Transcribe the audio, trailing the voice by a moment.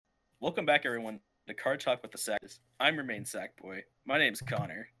Welcome back, everyone, to Card Talk with the Sackers. I'm your main Sack Boy. My name's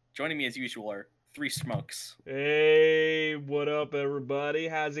Connor. Joining me as usual are three smokes. Hey, what up, everybody?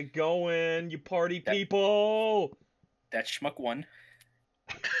 How's it going, you party people? That's Schmuck 1.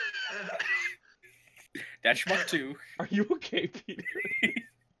 That's Schmuck 2. Are you okay, Peter?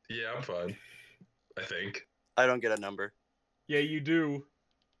 Yeah, I'm fine. I think. I don't get a number. Yeah, you do.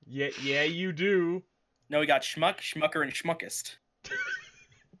 Yeah, you do. No, we got Schmuck, Schmucker, and Schmuckist.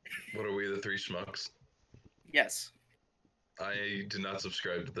 What are we, the three schmucks? Yes. I did not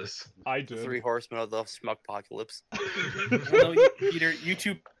subscribe to this. I The did. three horsemen of the Smuckpocalypse. Well, Peter,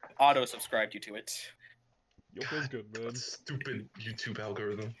 YouTube auto-subscribed you to it. Yo, feels good, man. That stupid YouTube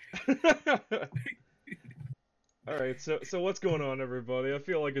algorithm. Alright, so what's going on, everybody? I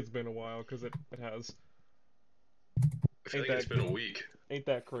feel like it's been a while, because it has. I feel Ain't like it's that- been a week. Ain't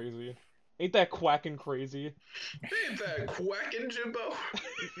that crazy? Ain't that quacking crazy? Ain't that quacking, Jimbo?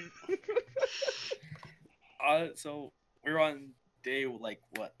 So we're on day, like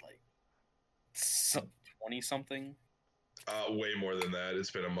 20-something? Way more than that.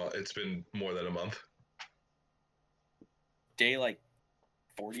 It's been a month. It's been more than a month. Day,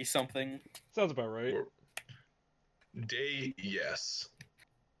 40-something? Sounds about right. Day, yes.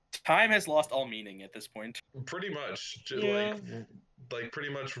 Time has lost all meaning at this point. Pretty much. Yeah. Like pretty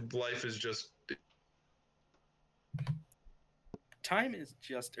much life is just. Time is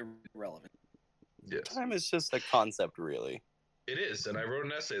just irrelevant. Yes. Time is just a concept, really. It is, and I wrote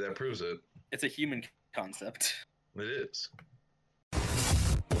an essay that proves it. It's a human concept. It is.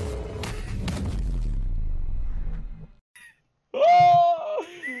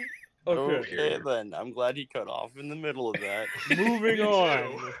 Okay, Okay, then. I'm glad he cut off in the middle of that. moving Me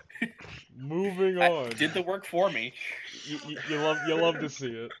on. too. Moving I on. did the work for me. You love to see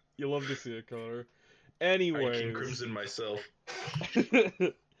it. You love to see it, Connor. I King Anyways. Crimson myself.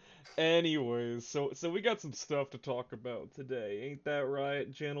 Anyways, so we got some stuff to talk about today, ain't that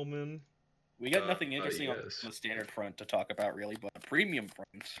right, gentlemen? We got nothing interesting on yes. the standard front to talk about, really, but the premium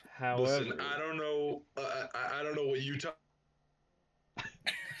front. However, Listen, I don't know. I don't know what you talk.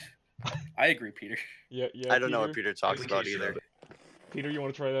 I agree, Peter. yeah, I don't know what Peter talks about Application either. of it. Peter, you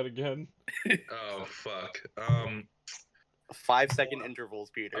want to try that again? Oh fuck. 5-second intervals,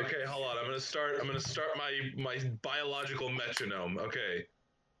 Peter. Okay, hold on. I'm gonna start my biological metronome. Okay.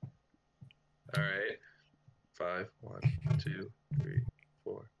 All right. 5, 1, 2, 3,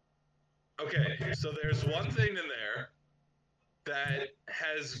 4. Okay, so there's one thing in there that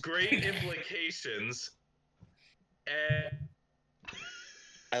has great implications, and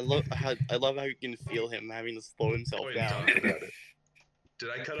I love how you can feel him having to slow himself Wait, down. talk about it. Did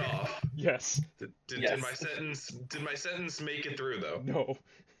I cut off? Yes. Did Yes. my sentence make it through though? No.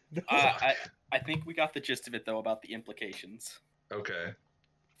 I think we got the gist of it, though, about the implications. Okay.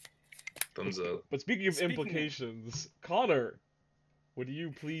 Thumbs up. But speaking of Speaking of- implications, Connor, would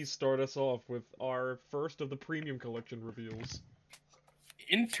you please start us off with our first of the premium collection reveals?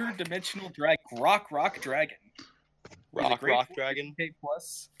 Interdimensional Rock Dragon. He's a Rock great Dragon. 40K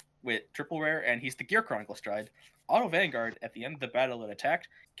plus with triple rare, and he's the Gear Chronicle stride. Auto Vanguard at the end of the battle it attacked,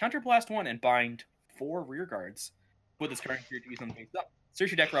 counterblast 1 and bind 4 rear guards. With his current gear to use them face up.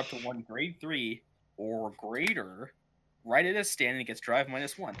 Search your deck for up to 1 grade 3 or greater. Write it as stand and it gets drive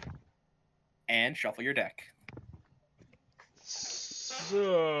 -1. And shuffle your deck.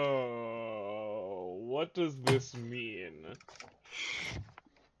 So, what does this mean?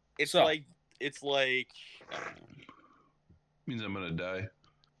 It's So- like Means I'm gonna die.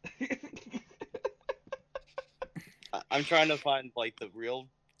 I'm trying to find like the real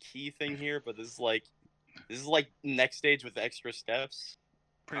key thing here, but this is like next stage with extra steps.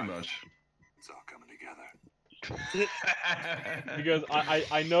 Pretty much. It's all coming together. Because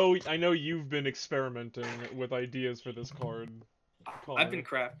I know you've been experimenting with ideas for this card. I've been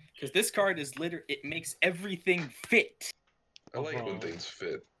crap because this card is it makes everything fit. I like when Uh-huh. things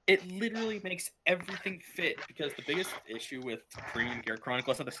fit. It literally makes everything fit because the biggest issue with Premium Gear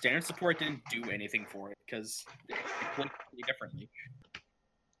Chronicle is that the standard support didn't do anything for it because it played completely differently.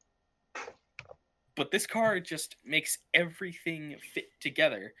 But this card just makes everything fit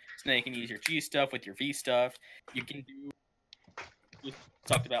together. So now you can use your G stuff with your V stuff. You can do. We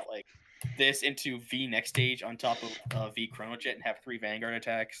talked about like this into V next stage on top of V Chronojet and have 3 Vanguard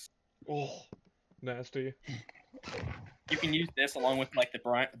attacks. Oh, nasty. You can use this along with like the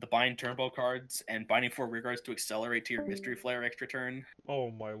bind turbo cards and binding 4 rear guards to accelerate to your mystery flare extra turn.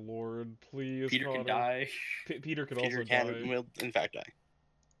 Oh my lord, please. Peter can Connor. die. Peter could Peter also can die. will in fact die.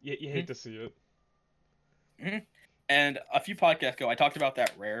 You hate to see it. And a few podcasts ago, I talked about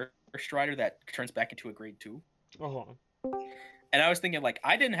that rare Strider that turns back into a grade 2. Uh-huh. And I was thinking, like,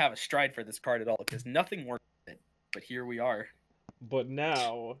 I didn't have a stride for this card at all because nothing worked with it. But here we are. But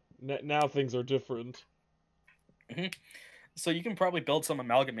now things are different. So you can probably build some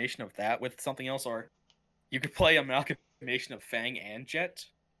amalgamation of that with something else, or you could play amalgamation of Fang and Jet,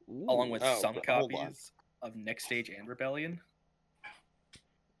 along with Oh, some but hold on. copies of Next Stage and Rebellion.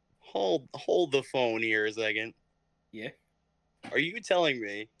 Hold the phone here a second. Yeah. Are you telling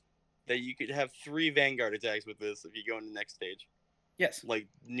me that you could have 3 Vanguard attacks with this if you go into next stage? Yes. Like,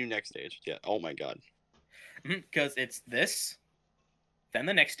 new next stage. Yeah. Oh my god. Because it's this, then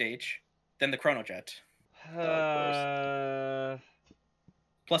the Next Stage, then the Chrono Jet,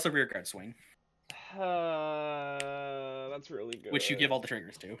 plus a rearguard swing, That's really good. which you give all the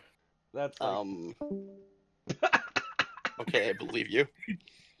triggers to. That's like... Okay, I believe you.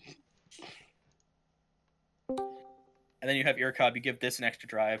 And then you have Irkob, you give this an extra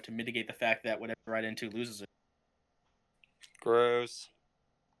drive to mitigate the fact that whatever you ride into loses it. Gross.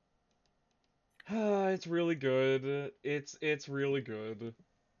 It's really good. It's really good.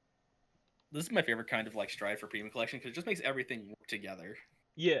 This is my favorite kind of like stride for Premium Collection because it just makes everything work together.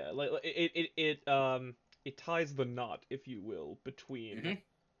 Yeah, like it ties the knot, if you will, between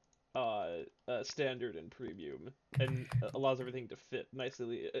standard and premium, and allows everything to fit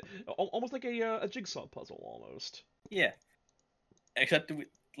nicely, almost like a jigsaw puzzle almost. Yeah. Except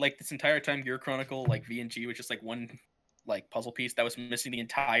like this entire time, Gear Chronicle like V and G was just like one like puzzle piece that was missing the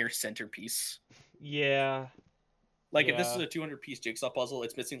entire centerpiece. Yeah. Like if this is Yeah. a 200-piece jigsaw puzzle,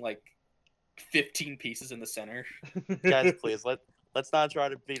 it's missing like 15 pieces in the center. Guys, please let's not try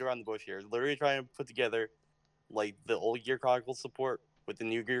to beat around the bush here. Literally trying to put together like the old Gear Chronicle support with the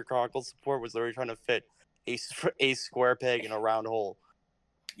new Gear Chronicle support was literally trying to fit a square peg in a round hole.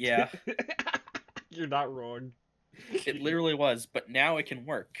 Yeah, You're not wrong. it literally was, but now it can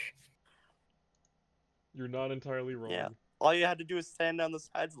work. You're not entirely wrong. Yeah. All you had to do is stand down the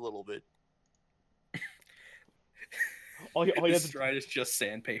sides a little bit. All you This had to, stride is just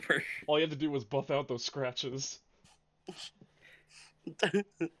sandpaper. all you had to do was buff out those scratches.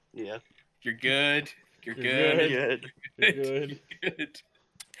 Yeah. You're good. You're You're good. Good. You're good. Good.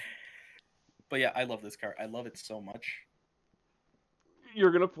 But yeah, I love this card. I love it so much.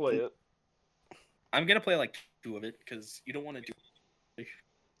 You're gonna play it. I'm gonna play like 2 of it because you don't want to do.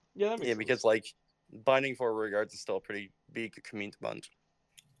 Yeah, that makes Yeah, sense. because like binding for regards is still a pretty big community bunch.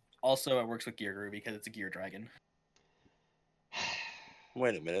 Also, it works with Gear Guru because it's a Gear Dragon.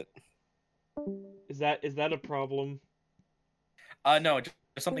 Wait a minute. Is that a problem? No, just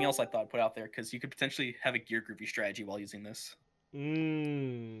something else I thought I'd put out there because you could potentially have a Gear Groupie strategy while using this.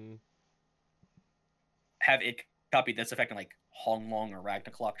 Have it copy this effect in like Hong Long or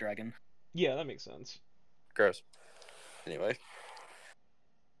Ragnarok Dragon. Yeah, that makes sense. Gross. Anyway.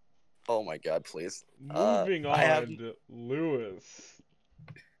 Oh my god, please. Moving I have- on, Lewis.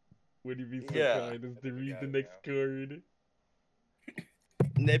 Would you be so Yeah. kind as to read the next card?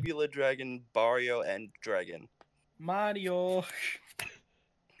 Nebula Dragon, Barrio, and Dragon. Mario.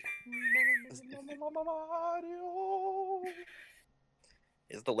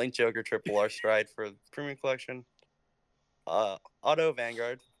 Is the Link Joker Triple R stride for the Premium Collection. Auto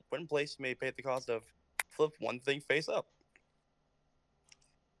Vanguard. When placed, you may pay the cost of flip one thing face up.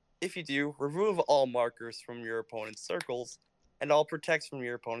 If you do, remove all markers from your opponent's circles and all protects from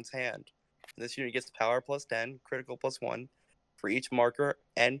your opponent's hand. This unit gets power +10, critical +1 for each marker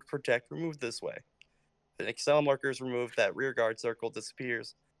and protect removed this way. If an Excel marker is removed, that rear guard circle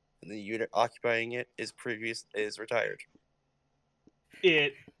disappears, and the unit occupying it is retired.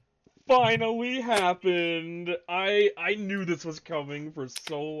 It finally happened. I knew this was coming for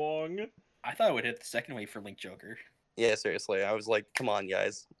so long. I thought it would hit the second wave for Link Joker. Yeah, seriously. I was like, come on,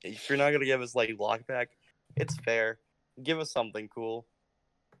 guys. If you're not gonna give us like lockback, it's fair. Give us something cool.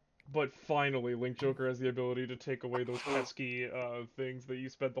 But finally, Link Joker has the ability to take away those pesky things that you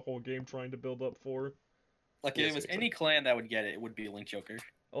spent the whole game trying to build up for. Like Yeah, if it was seriously. any clan that would get it, it would be Link Joker.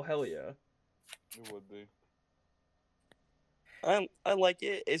 Oh hell yeah! It would be. I like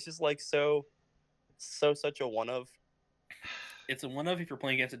it. It's just like so such a one of. It's a one of if you're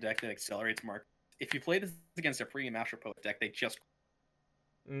playing against a deck that accelerates mark. If you play this against a premium Astro Poet deck, they just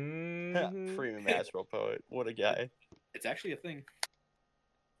Mm-hmm. Premium Astral Poet. What a guy. it's actually a thing.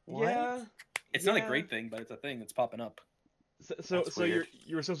 What? Yeah. It's not a Yeah. great thing, but it's a thing that's popping up. So That's you're weird.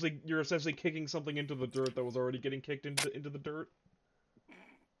 you're essentially kicking something into the dirt that was already getting kicked into the dirt.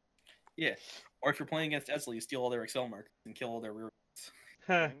 Yeah. Or if you're playing against Ezel, you steal all their Excel marks and kill all their rear.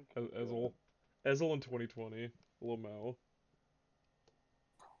 Ha. Think- Ezel in 2020. Lamau.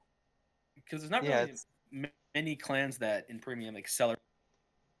 Because there's not Yeah, really many clans that in premium accelerate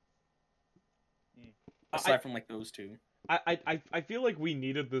Mm. aside from like those two. I feel like we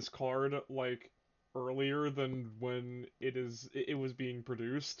needed this card like earlier than when it was being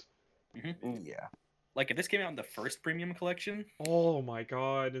produced. Yeah. Like if this came out in the first premium collection, Oh my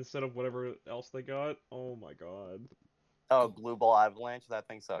god! Instead of whatever else they got. Oh my god. Oh, Blue Ball Avalanche. That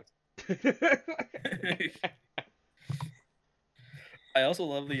thing sucked. I also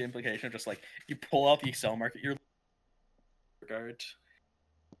love the implication of just like you pull out the Excel market, your guard.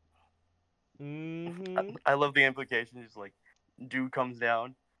 Mm-hmm. I love the implication. Just like, dude comes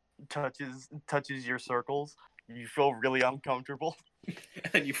down, touches your circles. You feel really uncomfortable.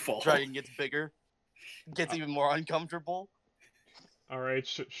 And then you fall. Dragon gets bigger, gets even more uncomfortable. All right,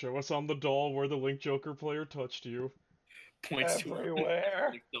 show us on the doll where the Link Joker player touched you. Points Everywhere. to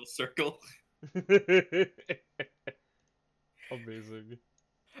an Excel circle. Amazing.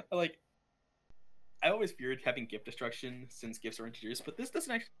 Like, I always feared having gift destruction since gifts are introduced, but this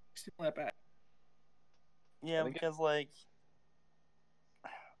doesn't actually seem that bad. Yeah, think because like,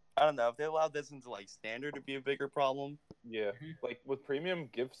 I don't know if they allowed this into like standard, it'd be a bigger problem. Yeah, Mhm. like with premium,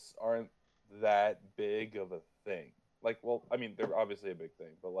 gifts aren't that big of a thing. Like, well, I mean, they're obviously a big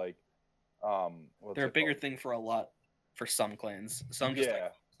thing, but like, what's They're a it bigger called? thing for some clans. Some just Yeah,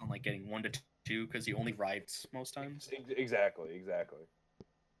 like on like getting 1 to 2 because you only rides most times. exactly.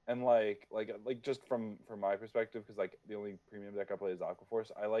 And like just from my perspective, because like the only premium deck I play is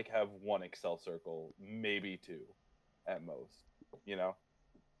Aquaforce. I like have one Excel circle, maybe two, at most. You know?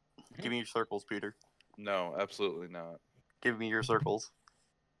 Give me your circles, Peter. No, absolutely not. Give me your circles.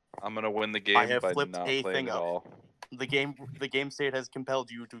 I'm gonna win the I game have by flipped not a playing thing at up. all. The game state has compelled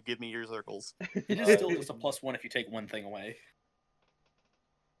you to give me your circles. It is still just a +1 if you take one thing away.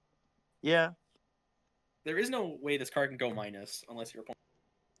 Yeah, There is no way this card can go minus unless your opponent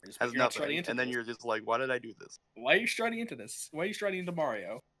is, but has you're not striding nothing. into And then this. you're just like, why did I do this? Why are you striding into this? Why are you striding into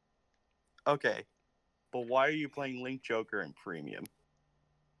Mario? Okay, but why are you playing Link Joker in premium?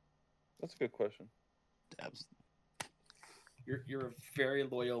 That's a good question. Abs- You're a very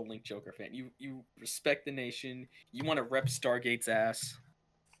loyal Link Joker fan. You respect the nation. You want to rep Stargate's ass.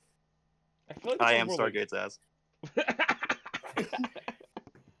 I feel like I it's am more Stargate's ass.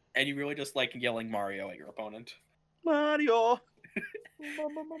 And you really just like yelling Mario at your opponent. Mario.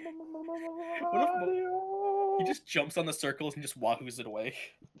 He just jumps on the circles and just wahoos it away.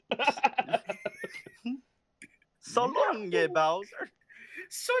 So long, Bowser.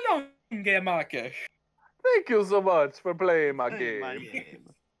 So long, Game Marker. Thank you so much for playing my My game. game.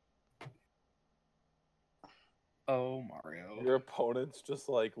 Oh, Mario. Your opponent's just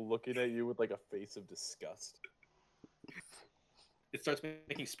like looking at you with like a face of disgust. It starts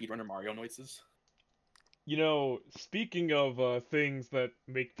making speedrunner Mario noises. You know, speaking of things that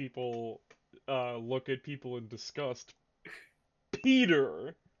make people look at people in disgust,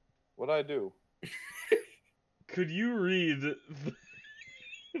 Peter, What'd I do? could you read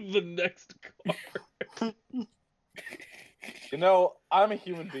the next card? You know, I'm a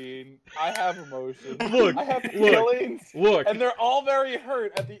human being. I have emotions. Look, I have look, feelings. Look, And they're all very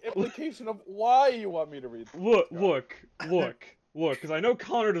hurt at the implication of why you want me to read this. look, because I know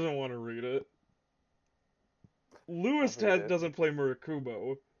Connor doesn't want to read it. Lewis I'll read it. doesn't play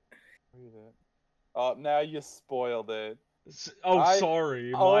Murakumo. Read it. Oh, now you spoiled it.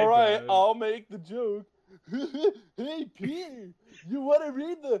 Sorry, my Alright, bad. I'll make the joke. Hey, Peter, you want to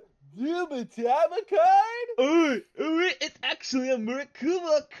read the Dumatama card? Oh, it's actually a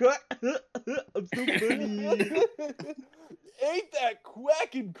Murakumo card. I'm so funny. Ain't that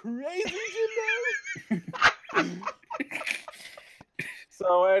quacking crazy, Jimbo?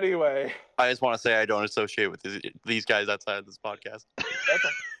 So anyway, I just want to say I don't associate with these guys outside of this podcast. that's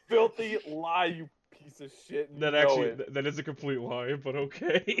a filthy lie, you piece of shit. and That you know actually, it. that is a complete lie, but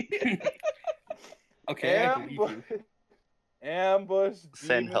okay. Okay, I believe you.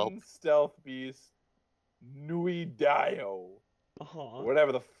 Send Demon help. Stealth Beast Nui Dio. Uh-huh.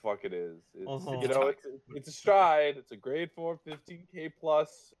 Whatever the fuck it is. It's, Uh-huh. You know, it's a stride. It's a grade 4 15k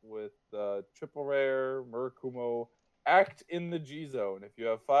plus with triple rare Murakumo. Act in the G zone. If you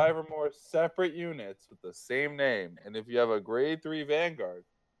have 5 or more separate units with the same name, and if you have a grade 3 Vanguard,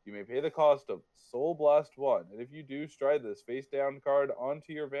 you may pay the cost of Soul Blast 1. And if you do, stride this face down card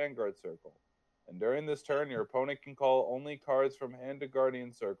onto your Vanguard circle. And during this turn, your opponent can call only cards from hand to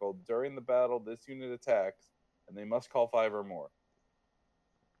Guardian circle. During the battle, this unit attacks, and they must call 5 or more.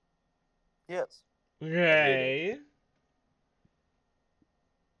 Yes. Okay.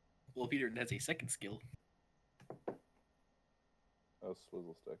 Well, Peter has a second skill. Oh,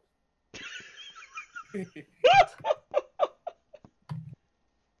 swizzle sticks.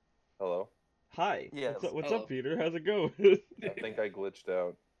 Hello? Hi. Yes. What's Hello. up, Peter? How's it going? I think I glitched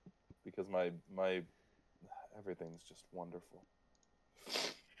out because my everything's just wonderful.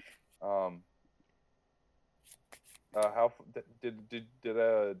 Did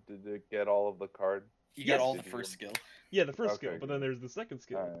it get all of the card? You Yes. got all the Did you- first skill. Yeah, the first Okay, skill, but then good. there's the second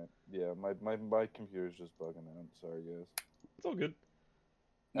skill. Alright, yeah, my computer's just bugging out. Sorry, guys. It's all good.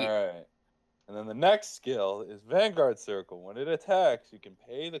 Yeah. Alright. And then the next skill is Vanguard Circle. When it attacks, you can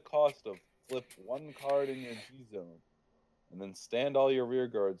pay the cost of flip one card in your G zone. And then stand all your rear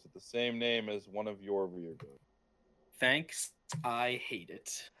guards with the same name as one of your rear guards. Thanks. I hate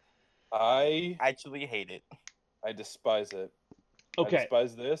it. I Actually hate it. despise it. I Okay,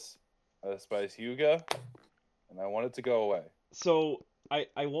 despise this. I despise Hyuga. And I want it to go away. so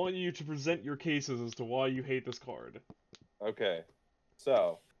I want you to present your cases as to why you hate this card. Okay.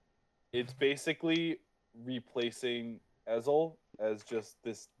 So, it's basically replacing Ezel as just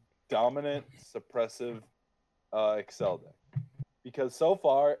this dominant, suppressive Excel deck. Because so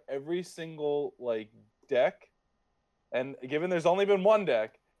far, every single deck, and given there's only been one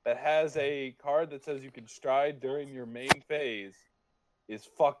deck that has a card that says you can stride during your main phase, is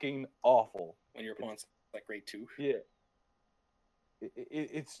fucking awful. When your opponent's like grade 2. Yeah.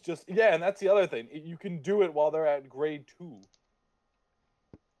 It's just, yeah, and that's the other thing. You can do it while they're at grade 2.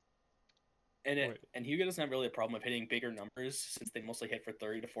 And Right. and Hyuga doesn't have really a problem of hitting bigger numbers since they mostly hit for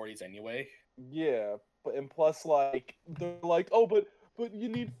 30 to 40s anyway. Yeah, and plus, they're like, oh, but you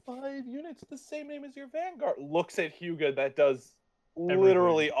need 5 units the same name as your Vanguard. Looks at Hyuga that does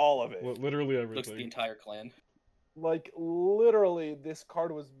literally all of it. Literally Looks at the everything. entire clan. Literally, this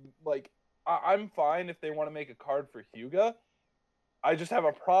card was I'm fine if they want to make a card for Hyuga. I just have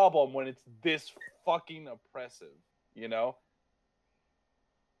a problem when it's this fucking oppressive, you know?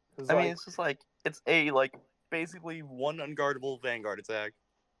 'Cause, I mean, it's just it's a basically one unguardable Vanguard attack.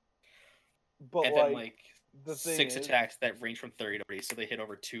 but And then the thing 6 is, attacks that range from 30 to 40, so they hit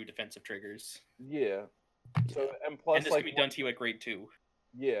over 2 defensive triggers. yeah. So and plus, And this can be done to you at grade 2.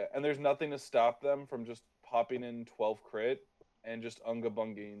 yeah, and there's nothing to stop them from just popping in 12 crit and just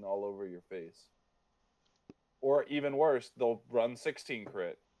unga-bunging all over your face. Or even worse, they'll run 16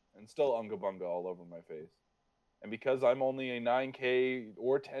 crit and still unga-bunga all over my face. And because I'm only a 9k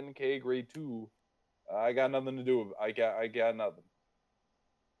or 10k grade 2, I got nothing to do. I got nothing.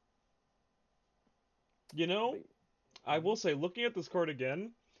 You know, I will say, looking at this card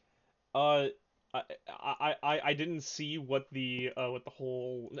again, I didn't see what the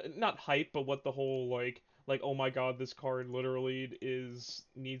whole, not hype, but what the whole like oh my god, this card literally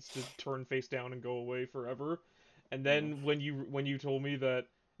needs to turn face down and go away forever. And then when you told me that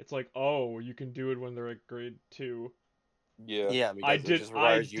it's like, oh, you can do it when they're at grade 2. Yeah. Yeah, because I it did- just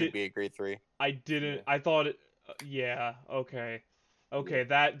requires I you to did- be a grade 3. I didn't. Yeah. I thought it. Yeah. Okay. Okay.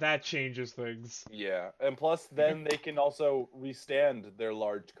 That changes things. Yeah, and plus then they can also restand their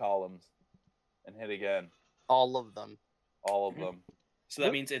large columns and hit again. All of them. All of them. So that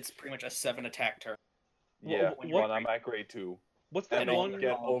What- means it's pretty much a 7 attack turn. Yeah, what- when I'm at grade 2. What's that And And they one? can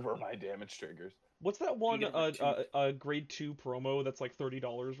get over my damage triggers. What's that one? get over Grade 2 promo that's like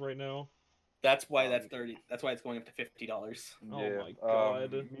 $30 right now. That's why that's 30. That's why it's going up to $50. Oh Yeah, my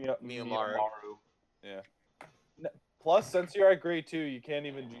god. Miyamaru. Yeah. Plus, since you're at grade 2, you can't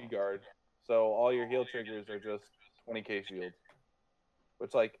even G-guard. So all your heal triggers are just 20k shield.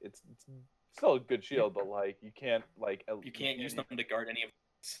 Which, it's still a good shield, but, you can't, You can't use them to guard any of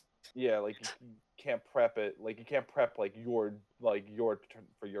Yeah, you can't prep it. You can't prep, your turn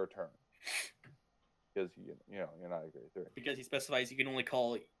for your turn. Because, you're not a grade 3. because he specifies you can only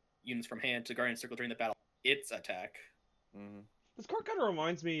call units from hand to Guardian Circle during the battle. Its attack. Mm-hmm. This card kind of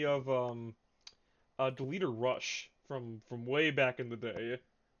reminds me of Deleter Rush from way back in the day,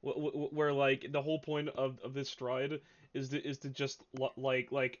 where the whole point of this stride is to just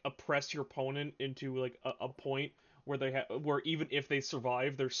oppress your opponent into a point where where even if they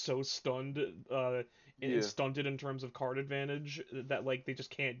survive, they're so stunned and stunted in terms of card advantage that they just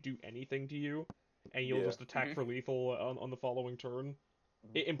can't do anything to you, and you'll just attack for lethal on the following turn,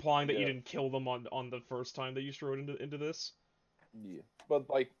 implying that you didn't kill them on the first time that you strode into this. Yeah, but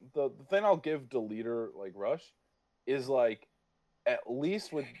the thing I'll give Deleter Rush is at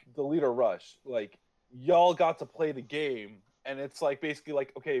least with Deleter Rush, y'all got to play the game, and it's basically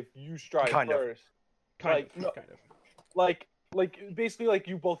okay, if you stride Kind of. first, Kind of. basically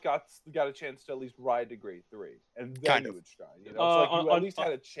you both got a chance to at least ride to grade 3, and then Kind you of. would stride. You know, so you at least on-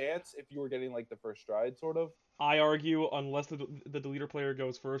 had a chance if you were getting the first stride, sort of. I argue, unless the deleter player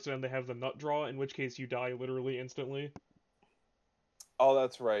goes first and they have the nut draw, in which case you die literally instantly. Oh,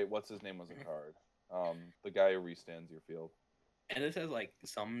 that's right. What's his name was a card. The guy who restands your field. And this has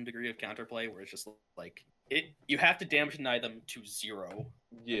some degree of counterplay where it's just you have to damage deny them to 0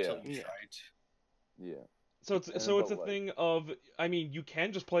 Yeah, until you try it. yeah. So it's And so it's a but, like, thing of, I mean, you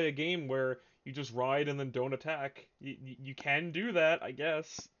can just play a game where you just ride and then don't attack. You can do that, I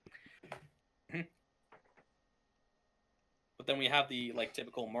guess. But then we have the like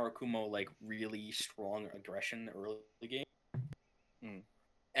typical Murakumo like really strong aggression early game. Mm.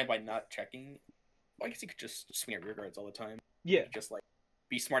 And by not checking, well, I guess you could just swing at rear guards all the time. You Yeah. could just like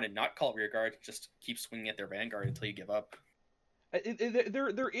be smart and not call rear guard, just keep swinging at their vanguard until you give up.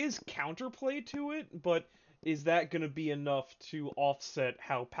 There is counterplay to it, but is that gonna be enough to offset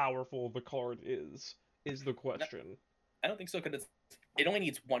how powerful the card is? Is the question. I don't think so because it only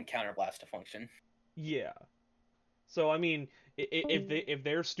needs one counterblast to function. Yeah. So I mean, if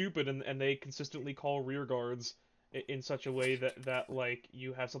they're stupid and they consistently call rear guards in such a way that like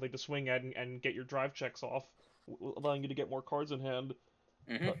you have something to swing at and get your drive checks off, allowing you to get more cards in hand,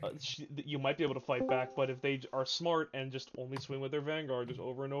 you might be able to fight back. But if they are smart and just only swing with their vanguard just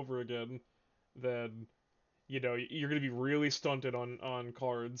over and over again, then you're gonna be really stunted on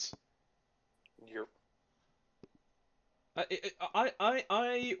cards. Yep.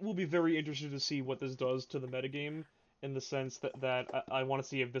 I will be very interested to see what this does to the metagame, in the sense that I want to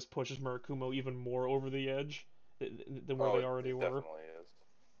see if this pushes Murakumo even more over the edge than where they already were.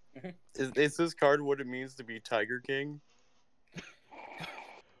 Definitely is. Is this card what it means to be Tiger King?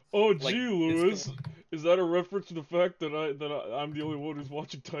 Oh, Like, gee, it's Lewis, is that a reference to the fact that I'm the only one who's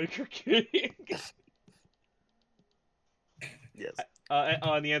watching Tiger King? Yes.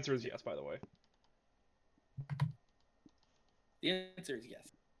 And the answer is yes, by the way. The answer is yes.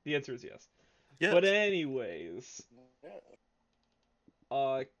 The answer is yes. Yes. But anyways,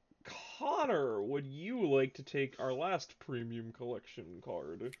 Connor, would you like to take our last premium collection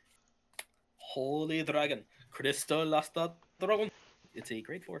card? Holy Dragon, Crystal Lasta Dragon. It's a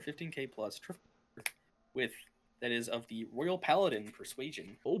grade 4 15k plus with that is of the Royal Paladin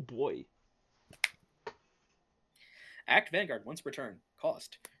Persuasion. Oh boy. Act Vanguard once per turn.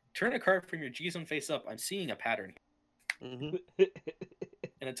 Cost. Turn a card from your G-Zone face up. I'm seeing a pattern. Mm-hmm.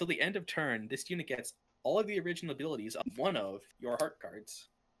 And until the end of turn, this unit gets all of the original abilities of one of your heart cards.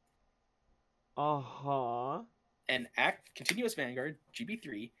 Uh-huh. And act Continuous Vanguard,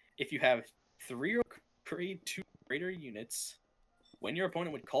 GB3, if you have 3 or grade 2 greater units, when your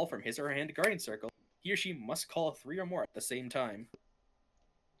opponent would call from his or her hand a Guardian Circle, he or she must call 3 or more at the same time.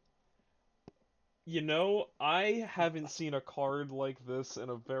 You know, I haven't seen a card like this in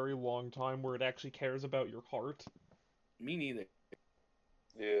a very long time where it actually cares about your heart. Me neither.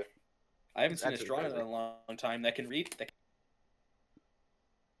 Yeah. I haven't seen a Actually, Strahd in really. a long time that can read.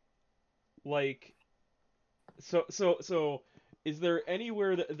 Like, so, is there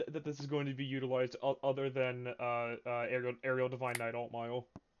anywhere that this is going to be utilized other than Aerial Divine Knight Altmile?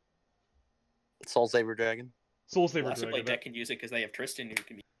 Soul Saber Dragon. Soul Saber Blaster Dragon. Blade deck can use it because they have Tristan who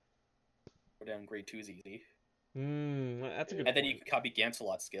can go down grade 2s easy. That's a good And then you point. can copy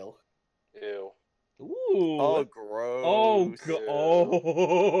Gancelot's skill. Ew. Ooh. Oh, gross. Oh, Yeah.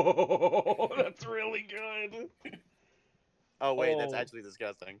 oh, that's really good. Oh, wait, that's Oh. actually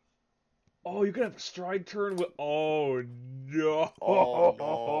disgusting. Oh, you could have a stride turn with. Oh no. Oh,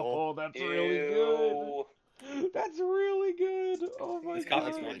 no. That's really good. Ew. That's really good. Oh my This god.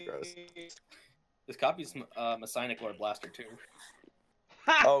 copy's That's really gross. This copy's Messianic Lord Blaster too.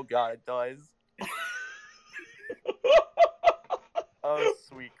 Oh, God, it does. Oh,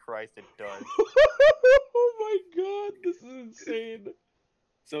 sweet Christ, it does. Oh my god, this is insane.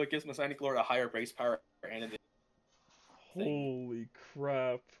 So it gives Messianic Lord a higher base power and it Holy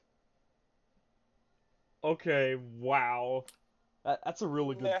crap. Okay, wow. That's a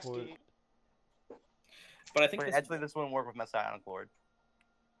really good Nasty. point. But I think Wait, this, actually, this wouldn't work with Messianic Lord.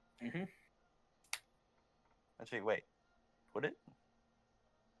 Mhm. Actually, wait. Would it?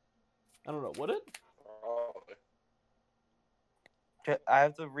 I don't know, would it? Probably. I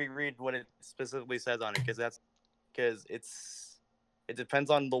have to reread what it specifically says on it, because it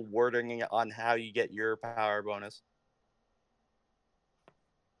depends on the wording on how you get your power bonus.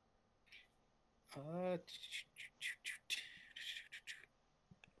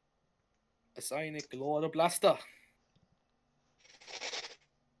 Messianic Lord Blaster.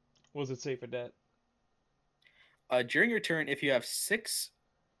 What does it say for that? During your turn, if you have 6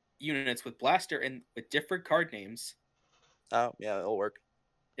 units with Blaster and with different card names, Oh, yeah, it'll work.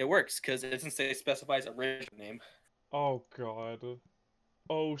 it works because it doesn't say specifies original name. Oh god.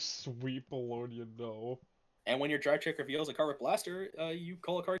 Oh sweet Bologna, no. And when your drive check reveals a card with Blaster, you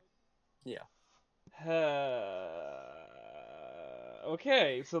call a card.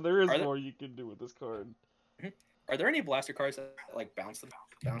 Okay, so there is Are there- more you can do with this card. Are there any Blaster cards that like bounce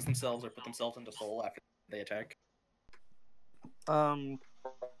themselves or put themselves into soul after they attack?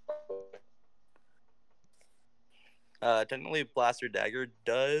 Technically, Blaster Dagger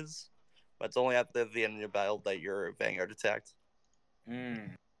does, but it's only at the end of your battle that your Vanguard attacked.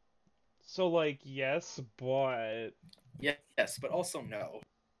 Mm. So, like, yes, but... Yes, but also no.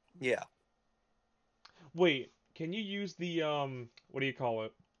 Yeah. Wait, can you use the, what do you call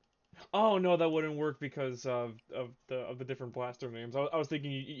it? Oh, no, that wouldn't work because of the different blaster names. I was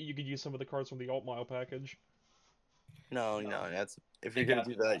thinking you could use some of the cards from the Alt Mile package. No, No. that's if They you're gonna have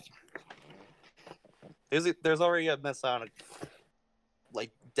do to that. There's already a Masonic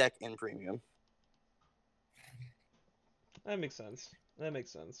like deck in premium. That makes sense. That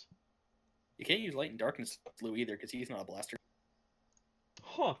makes sense. You can't use Light and Darkness Blue either because he's not a blaster.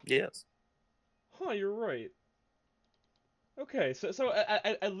 Huh. Yes. Huh, you're right. Okay, so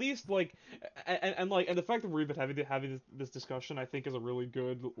at least like and the fact that we're even having this discussion, I think, is a really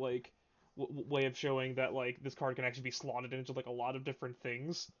good like way of showing that like this card can actually be slotted into like a lot of different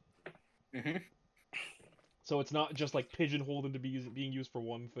things. Mm-hmm. So it's not just like pigeonholed into being used for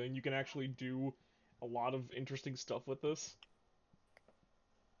one thing. You can actually do a lot of interesting stuff with this.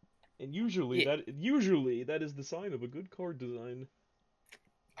 And usually that is the sign of a good card design.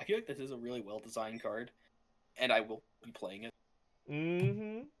 I feel like this is a really well designed card, and I will be playing it.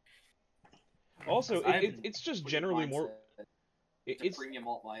 Mm-hmm. Also, it's just generally more. It's premium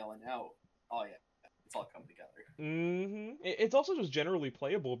Alt Mile, and now, oh yeah, it's all come together. Mm-hmm. It's also just generally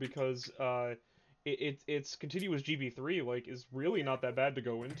playable because it's continuous GB3 like is really not that bad to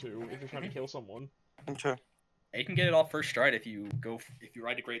go into if you're trying to kill someone. Okay. You can get it off first stride if you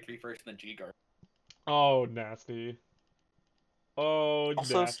ride to grade 3 first and then G guard. Oh, nasty. Oh,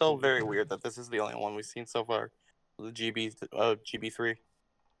 Also, nasty. still very weird that this is the only one we've seen so far. The GB3.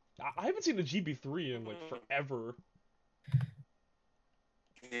 I haven't seen the GB3 in like forever.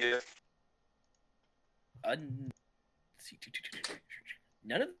 Yeah.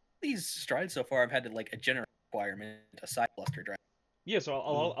 None of these strides so far have had like a general requirement, a side cluster drive. Yeah, so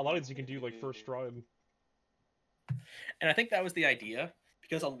a lot of these you can do like first stride. And I think that was the idea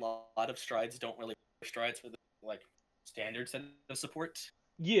because a lot of strides don't really strides for the like standard set of support.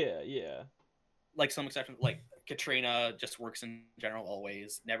 Yeah, yeah. Like some exceptions, like Katrina just works in general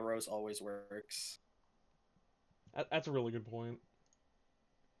always. Neveros always works. That's a really good point.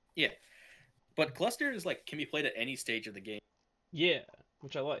 Yeah, but cluster is like can be played at any stage of the game. Yeah,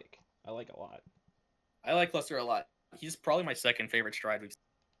 which I like. I like a lot. I like cluster a lot. He's probably my second favorite stride we've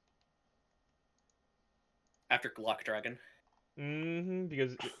after Glock Dragon. Mm-hmm.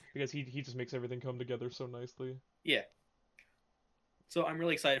 Because he just makes everything come together so nicely. Yeah. So I'm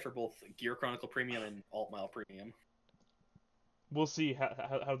really excited for both Gear Chronicle Premium and Alt Mile Premium. We'll see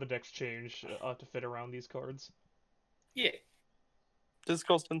how the decks change to fit around these cards. Yeah.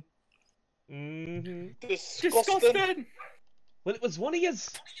 Disgusting. Mm-hmm. Disgusting! Well, it was one of his.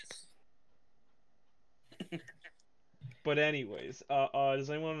 But anyways,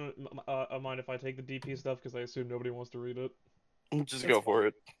 does anyone mind if I take the DP stuff? Because I assume nobody wants to read it. Just go for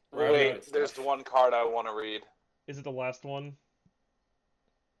it. Wait, there's one card I want to read. Is it the last one?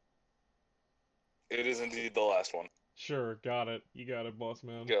 It is indeed the last one. Sure, got it. You got it, boss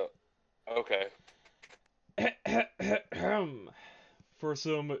man. Go. Okay. For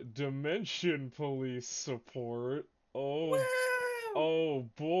some Dimension Police support. Oh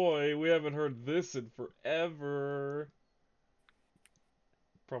boy, we haven't heard this in forever.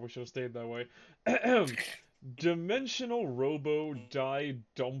 Probably should have stayed that way. Dimensional Robo Die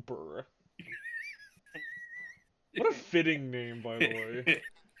Dumper. What a fitting name, by the way.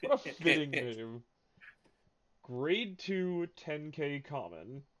 What a fitting name. Grade 2 10k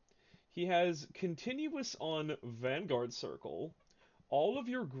common. He has continuous on Vanguard Circle. All of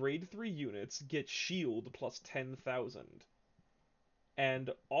your grade 3 units get shield plus 10,000. And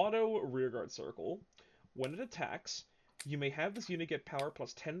auto Rearguard Circle. When it attacks, you may have this unit get power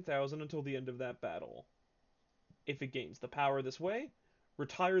plus 10,000 until the end of that battle. If it gains the power this way,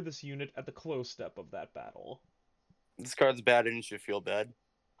 retire this unit at the close step of that battle. This card's bad and you should feel bad.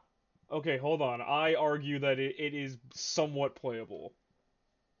 Okay, hold on. I argue that it is somewhat playable.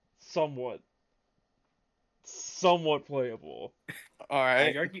 Somewhat playable. Alright.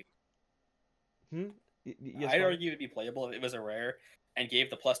 I'd argue, Yes, I'd argue it'd be playable if it was a rare and gave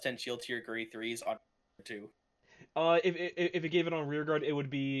the plus 10 shield to your grade 3s on 2. If it gave it on Rearguard, it would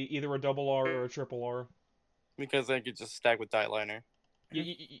be either a double R or a triple R. Because then you could just stack with Dieliner.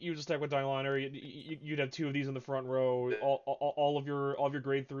 You just stack with Dieliner. You'd have 2 of these in the front row. All of your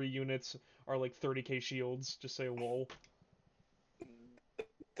grade 3 units are like 30k shields. Just say lol.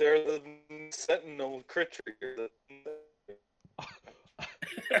 They're the Sentinel crit trigger.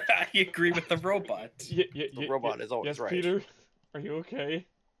 I agree with the robot. The robot is always yes, right. Peter, are you okay?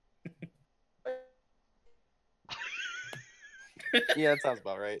 Yeah, that sounds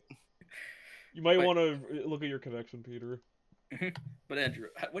about right. You might But- want to look at your connection, Peter. But Andrew,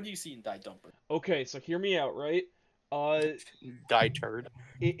 what do you see in Die Dumper? Okay, so hear me out, right? Die turd.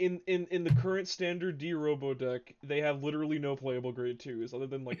 In the current standard D Robo deck, they have literally no playable grade 2s other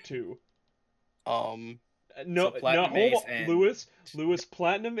than like 2. No, Platinum hold Ace on, and- Lewis,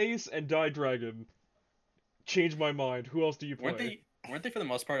 Platinum Ace and Die Dragon. Change my mind. Who else do you play? Weren't they for the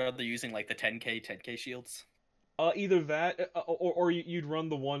most part are they using like the 10k shields? Either that, or you'd run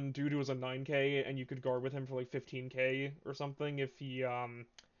the one dude who was a 9k, and you could guard with him for like 15k or something if he if your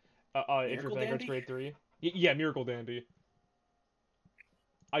Miracle Vanguard's Dandy? grade 3. Yeah, Miracle Dandy.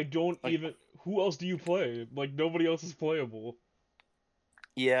 I don't Like- even. Who else do you play? Like nobody else is playable.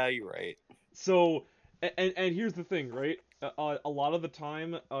 Yeah, you're right. So, and here's the thing, right? A lot of the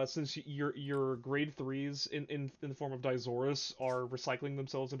time, since your grade 3s in the form of Dizoris are recycling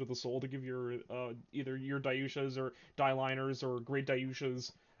themselves into the soul to give your either your Dayushas or Dieliners or Great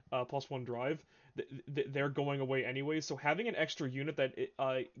Dayushas +1 drive, they're going away anyway. So having an extra unit that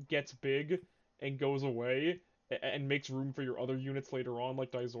gets big and goes away and makes room for your other units later on,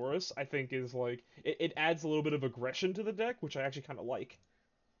 like Dizoris, I think is like it adds a little bit of aggression to the deck, which I actually kind of like.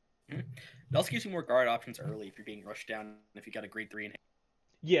 It also gives you more guard options early if you're being rushed down. If you got a grade 3 in hand.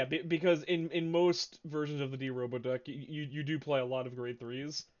 Yeah, because in most versions of the D Robo deck, you do play a lot of grade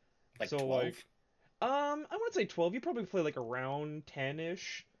 3s. Like So, 12. like, I wouldn't say 12. You probably play like around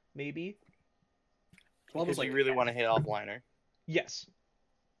 10-ish, maybe. 12 Because is like you really want to hit offliner. Yes.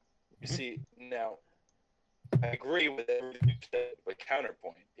 You see, now, I agree with everything you said, but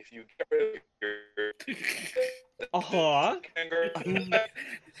counterpoint. If you get rid of your Uh-huh.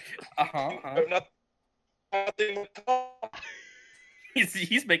 I'm not nothing with Tom.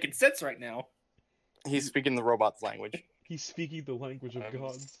 He's making sense right now. He's speaking the robot's language. He's speaking the language of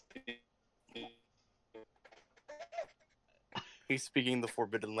gods. He's speaking the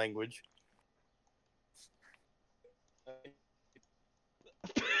forbidden language.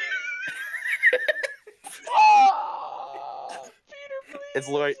 It's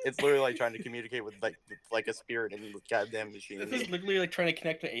literally like trying to communicate with like a spirit in the goddamn machine. This is literally like trying to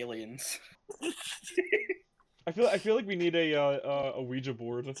connect to aliens. I feel like we need a Ouija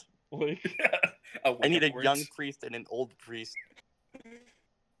board. Like, I need a Words. young priest and an old priest.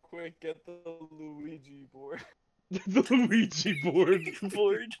 Quick, get the Luigi board. the Ouija board.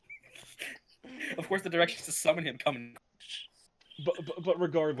 Board. Of course, the directions to summon him coming. But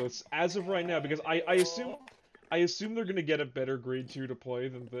regardless, as of right now, because I assume they're gonna get a better grade 2 to play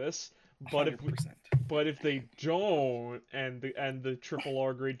than this. But 100%. if they don't, and the triple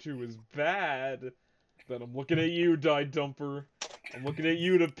R grade 2 is bad, then I'm looking at you, Die Dumper. I'm looking at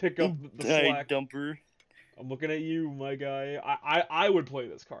you to pick up the slack. Dumper. I'm looking at you, my guy. I would play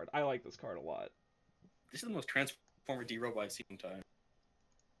this card. I like this card a lot. This is the most Transformer D-Robo I've seen in time.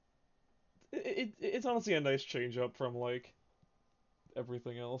 It's honestly a nice change up from like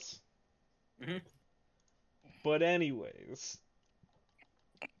everything else. Mhm. But anyways,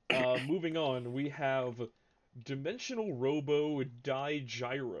 moving on, we have Dimensional Robo Die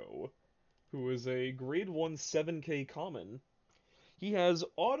Gyro, who is a grade 1 7k common. He has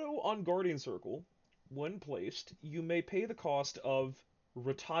auto on Guardian Circle. When placed, you may pay the cost of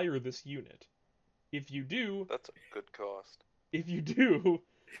retire this unit. If you do, That's a good cost. your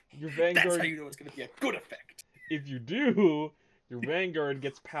That's how Vanguard. you know it's going to be a good effect. If you do, your Vanguard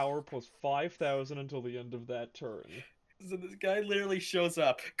gets power plus 5,000 until the end of that turn. So this guy literally shows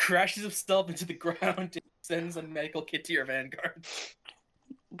up, crashes himself into the ground, and sends a medical kit to your Vanguard.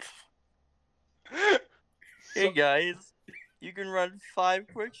 Hey guys, you can run 5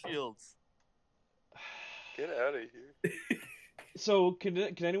 quick shields. Get out of here. So can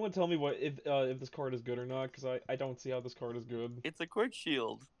anyone tell me what if this card is good or not? Because I don't see how this card is good. It's a quick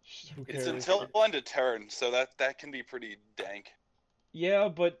shield. Who It's cares? until end of turn, so that can be pretty dank. Yeah,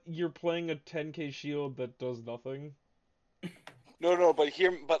 but you're playing a 10k shield that does nothing. No, but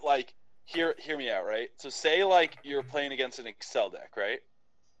hear me out, right? So say like you're playing against an Excel deck, right?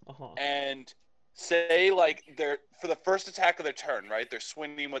 Uh-huh. And say like they're for the first attack of their turn, right? They're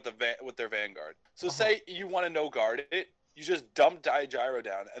swinging with their Vanguard. So say you want to no guard it, you just dump Die Gyro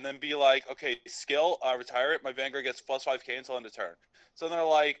down and then be like, okay, skill, retire it. My Vanguard gets +5k until end of turn. So they're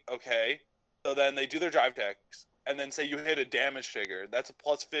like, okay. So then they do their drive decks, and then say you hit a damage trigger. That's a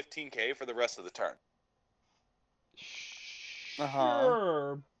 +15k for the rest of the turn. Uh-huh.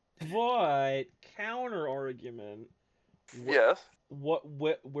 Sure, but counter argument. Yes.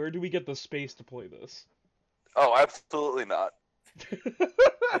 Where do we get the space to play this? Oh, absolutely not.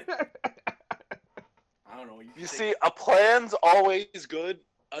 I don't know. You see, a plan's always good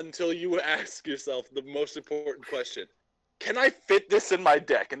until you ask yourself the most important question. can I fit this in my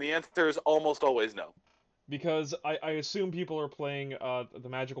deck? And the answer is almost always no. Because I assume people are playing the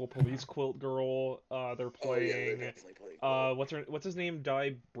Magical Police Quilt Girl. They're playing definitely playing. what's his name?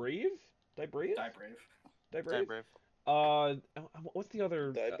 Die Brave? Die Brave? Die brave. Die Die Brave? brave. What's the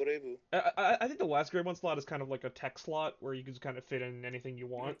other? Die Brave. I think the last Great One slot is kind of like a tech slot where you can just kind of fit in anything you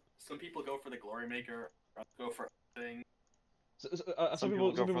want. Some people go for the Glory Maker, go for things. Some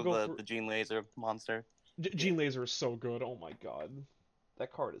people people go for the Gene Laser monster. Gene Laser is so good. Oh my god,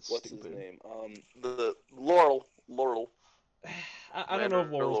 that card is What's stupid. his name? The Laurel. I don't know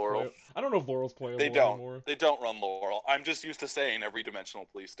if Lander or Laurel's Laurel. I don't know if Laurel's playable They don't. anymore. They don't run Laurel. I'm just used to saying every dimensional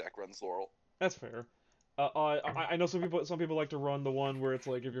police deck runs Laurel. That's fair. I know some people like to run the one where it's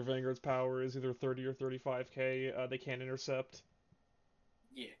like if your Vanguard's power is either 30 or 35k, they can't intercept.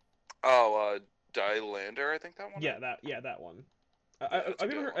 Yeah. Oh, Die Lander, I think that one. Yeah, that one. that's a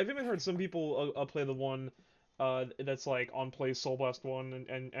good one. I've even heard some people play the one that's like on play Soul Blast 1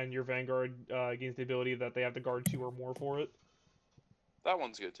 and your Vanguard gains the ability that they have to guard 2 or more for it. That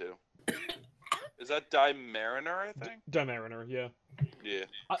one's good too. Is that Die Mariner, I think? Die Mariner, yeah. Yeah.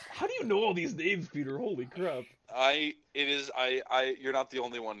 How do you know all these names, Peter? Holy crap. You're not the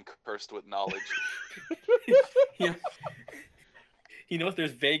only one cursed with knowledge. Yeah. He knows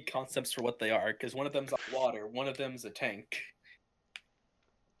there's vague concepts for what they are, because one of them's water, one of them's a tank.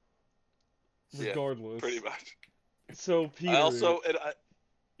 Yeah, Regardless. pretty much. So Peter. I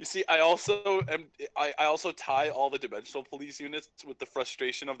also tie all the dimensional police units with the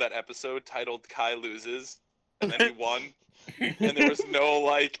frustration of that episode titled Kai Loses, and then he won. And there was no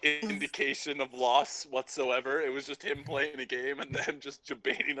like indication of loss whatsoever. It was just him playing a game and then just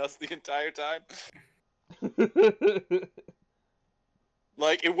debating us the entire time.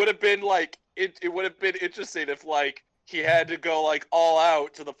 Like it would have been like it would have been interesting if like he had to go like all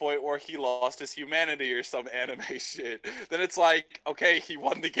out to the point where he lost his humanity or some anime shit. Then it's like, okay, he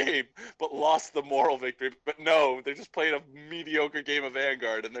won the game, but lost the moral victory. But no, they're just playing a mediocre game of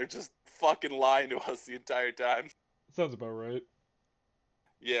Vanguard and they're just fucking lying to us the entire time. Sounds about right.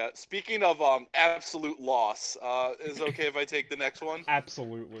 Yeah, speaking of absolute loss, is it okay if I take the next one?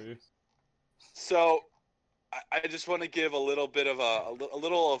 Absolutely. So, I just want to give a little bit of a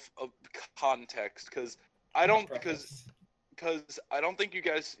little of context because I don't think you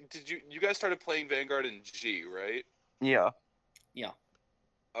guys you guys started playing Vanguard in G, right? Yeah.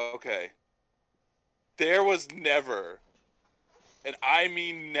 Okay. There was never, and I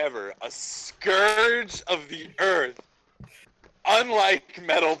mean never, a scourge of the earth, unlike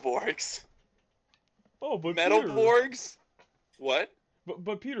Metalborgs. Oh, but Metalborgs? What?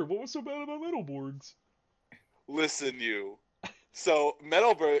 But Peter, what was so bad about Metalborgs? Listen, you. So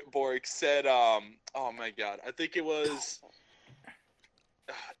Metalborg said, oh my god, I think it was.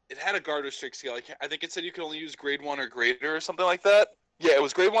 It had a guard restrict skill. I think it said you could only use grade 1 or greater or something like that. Yeah, it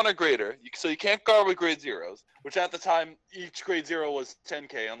was grade 1 or greater. So you can't guard with grade 0s, which at the time each grade 0 was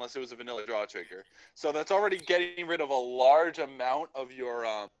 10k unless it was a vanilla draw trigger. So that's already getting rid of a large amount of your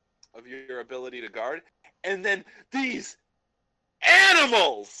ability to guard. And then these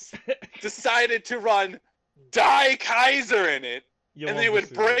animals decided to run Die Kaiser in it, and they would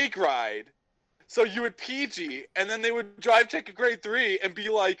break ride. So you would PG, and then they would drive check a grade 3 and be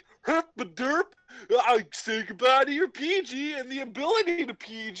like, herp a derp, I say goodbye to your PG and the ability to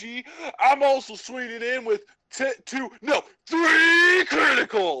PG. I'm also swinging in with 3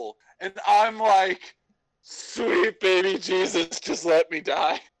 critical. And I'm like, sweet baby Jesus, just let me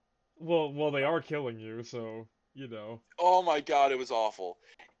die. Well, they are killing you, so, you know. Oh my god, it was awful.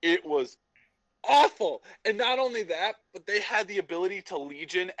 It was awful. And not only that, but they had the ability to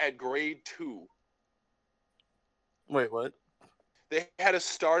Legion at grade 2. Wait, what? They had a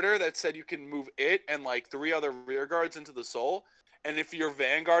starter that said you can move it and like 3 other rear guards into the soul. And if your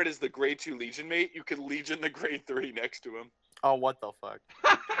Vanguard is the grade 2 Legion mate, you can Legion the grade 3 next to him. Oh, what the fuck?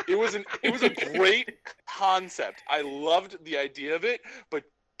 It was a great concept. I loved the idea of it, but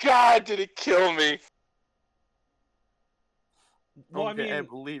God, did it kill me. Well, Okay, I I mean,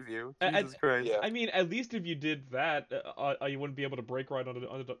 believe you. I- Jesus Christ. Yeah. I mean, at least if you did that, you wouldn't be able to break ride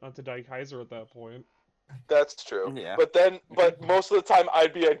onto Die Kaiser at that point. That's true. Yeah. But most of the time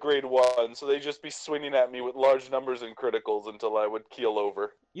I'd be at grade 1, so they'd just be swinging at me with large numbers and criticals until I would keel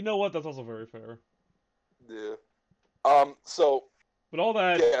over. You know what? That's also very fair. Yeah. So. But all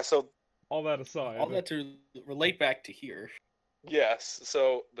that aside, All that to relate back to here. Yes.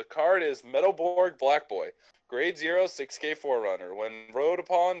 So the card is Metalborg Black Boy. Grade 0, 6k Forerunner. When rode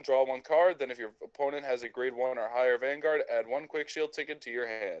upon, draw 1 card. Then if your opponent has a grade 1 or higher Vanguard, add 1 quick shield ticket to your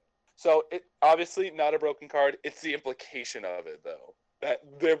hand. So it obviously not a broken card. It's the implication of it, though. That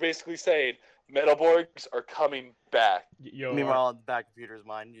they're basically saying Metalborgs are coming back. Yo, Meanwhile, in the back of Peter's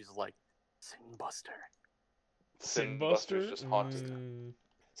mind, he's like, Sin Buster. Sin Buster's Buster? just haunted him.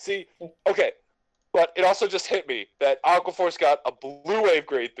 See, okay, but it also just hit me that Aquaforce got a Blue Wave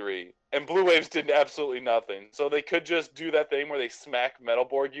Grade 3, and Blue Waves did absolutely nothing. So they could just do that thing where they smack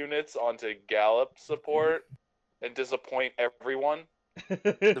Metalborg units onto Gallop support and disappoint everyone.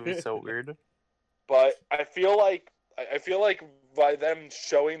 That'd be so weird. But I feel like by them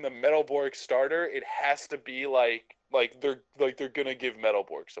showing the Metalborg starter, it has to be like they're gonna give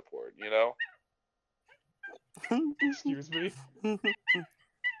Metalborg support, you know? Excuse me.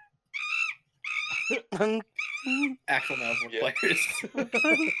 Actual Metalborg Yeah. players.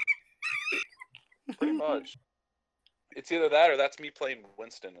 Pretty much. It's either that or that's me playing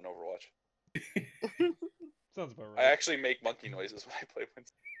Winston in Overwatch. Sounds about I right. actually make monkey noises when I play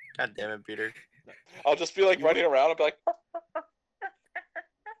Winston. God damn it, Peter. I'll just be like running around. I'll be like,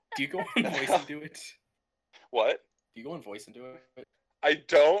 Do you go on voice and do it? what? Do you go on voice and do it? I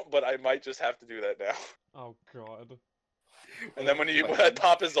don't, but I might just have to do that now. Oh god. And then when Like, I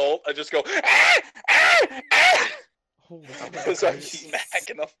pop his ult, I just go, ah, ah, ah! Holy Because I'm crap.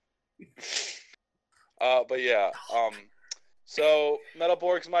 smacking him. But yeah, so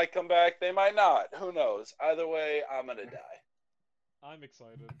Metalborgs might come back. They might not. Who knows? Either way, I'm gonna die. I'm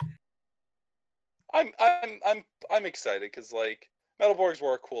excited. I'm excited because like Metalborgs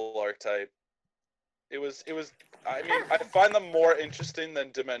were a cool archetype. It was. I mean, I find them more interesting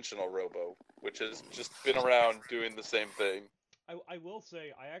than Dimensional Robo, which has just been around doing the same thing. I will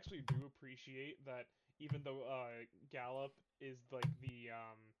say I actually do appreciate that even though Gallop is like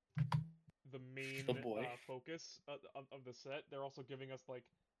the main The boy. focus of the set, they're also giving us like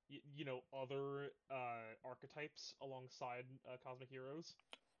you know other archetypes alongside Cosmic Heroes.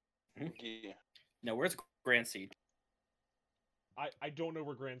 Yeah. No, where's Grand Seed? I don't know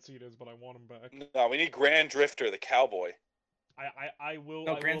where Grand Seed is, but I want him back. No, we need Grand Drifter, the cowboy. I will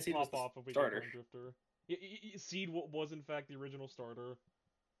No, I Grand will Seed was pop the off if we starter. get Grand Drifter. Seed was in fact the original starter.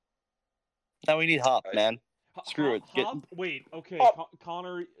 Now we need Hop, man. Screw it. Get- Hop. Wait. Okay. Hop.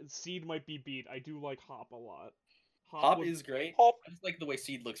 Connor, Seed might be beat. I do like Hop a lot. Hop was- is great. Hop. I just like the way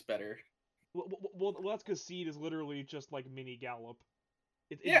Seed looks better. Well, that's because Seed is literally just like mini Gallop.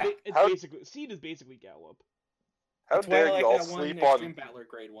 Yeah. It's How- basically Seed is basically Gallop. How That's why I dare like you all that one sleep Extreme on? Battler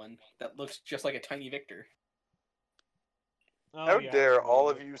grade one that looks just like a tiny Victor. Oh, How yeah, I dare remember all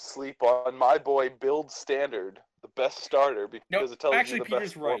that. of you sleep on my boy Build Standard, the best starter No, because it tells actually, you the Peter's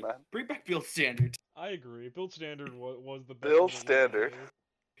best right. format. Bring back Build Standard. I agree. Build Standard was the best. Build little Lego Standard. boy.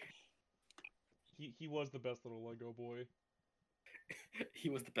 He was the best little Lego boy. He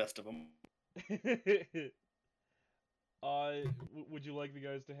was the best of them. Would you like the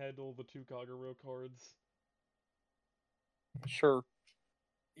guys to handle the 2 Kagero cards? Sure.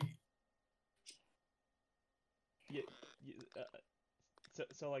 Yeah.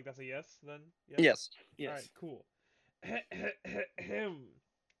 So like that's a yes then? Yes. Yes. Alright, cool.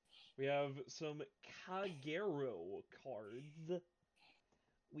 We have some Kagero cards.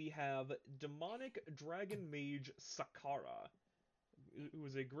 We have Demonic Dragon Mage Sakara, who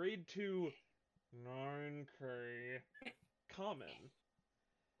is a grade 2 9k common.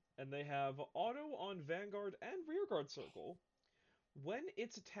 And they have auto on Vanguard and Rearguard Circle. When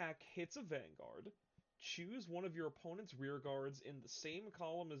its attack hits a Vanguard, choose one of your opponent's rearguards in the same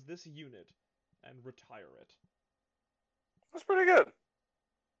column as this unit and retire it. That's pretty good.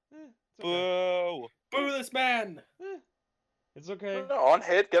 It's okay. Boo! Boo this man! It's okay. No, on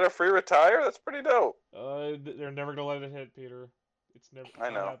hit, get a free retire. That's pretty dope. They're never gonna let it hit, Peter. It's never. It's I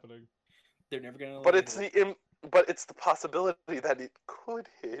not know. happening. They're never gonna. But let it's it. but it's the possibility that it could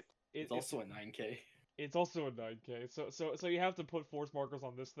hit. It's also a 9K. It's also a 9k. So you have to put force markers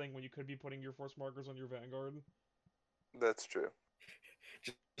on this thing when you could be putting your force markers on your Vanguard. That's true.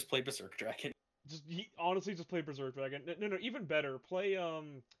 Just play Berserk Dragon. Honestly just play Berserk Dragon. No, even better. Play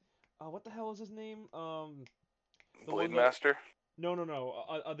what the hell is his name? The Blade one that- Master. No.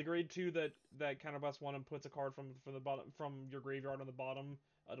 The grade 2 that counterblast 1 and puts a card from the bottom from your graveyard on the bottom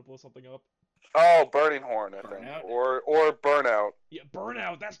to blow something up. Oh, Burning Horn, I think, Burnout? or Burnout. Yeah,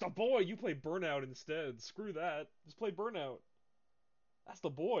 Burnout. That's the boy. You play Burnout instead. Screw that. Just play Burnout. That's the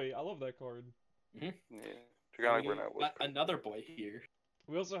boy. I love that card. Yeah, Dragonic Burnout was. Another boy here.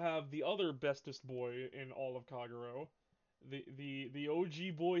 We also have the other bestest boy in all of Kagero, the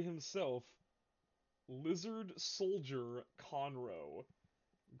OG boy himself, Lizard Soldier Conroe.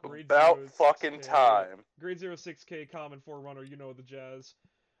 About 06K fucking time. Grade 06k common forerunner, you know the jazz.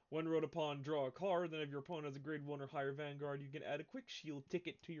 When wrote upon, draw a card, then if your opponent has a grade 1 or higher Vanguard, you can add a quick shield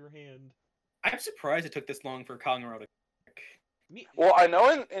ticket to your hand. I'm surprised it took this long for Kagero to. Me, Well, I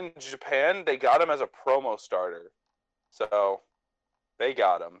know in Japan they got him as a promo starter, so they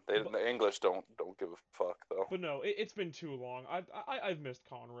got him. The English don't give a fuck though. but no, it's been too long. I've missed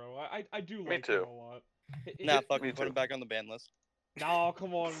Conroe. I do Me like too. him a lot. Nah, fuck me him. Put too. him back on the ban list. No,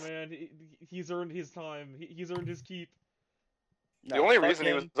 come on, man. He's earned his time. He's earned his keep. The Nah, only fuck reason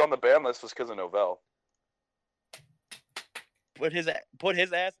he was him. on the ban list was because of Novell. Put his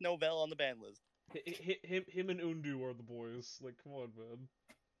ass Novell on the ban list. Him and Undu are the boys. Like, come on, man.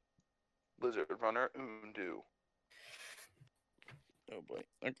 Lizard Runner Undu. Oh boy.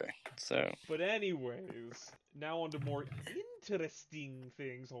 Okay. So But anyways, now on to more interesting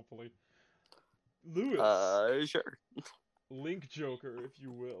things, hopefully. Lewis, sure. Link Joker, if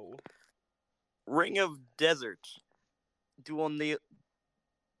you will. Ring of Desert. Dwayneulus?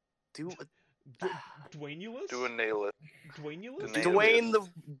 Dwayneulus? Do a nail it. Dwayneulus?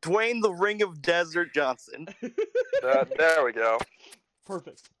 Dwayne the Ring of Desert Johnson. There we go.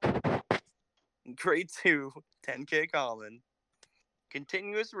 Perfect. Grade 2, 10k common.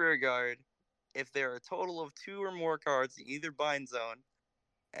 Continuous rear guard. If there are a total of 2 or more cards in either bind zone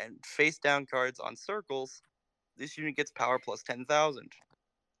and face down cards on circles, this unit gets power plus 10,000.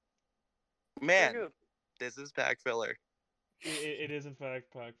 Man, Pretty good. this is pack filler. It is in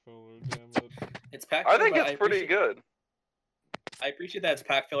fact pack filler, damn it. It's pack I filler, think but it's pretty good. I appreciate that it's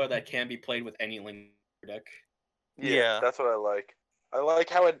pack filler that can be played with any Link deck. Yeah. That's what I like. I like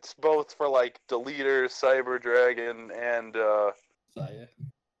how it's both for like Deleter, Cyber Dragon, and Saya.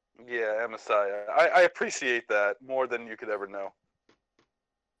 yeah, and Messiah. I appreciate that more than you could ever know.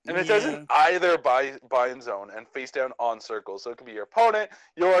 And it doesn't either bind zone and face down on circles, so it could be your opponent,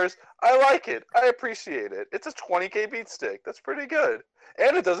 yours. I like it. I appreciate it. It's a 20k beat stick. That's pretty good,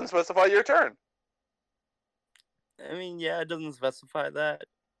 and it doesn't specify your turn. I mean, yeah, it doesn't specify that,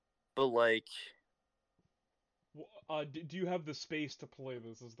 but like, Do you have the space to play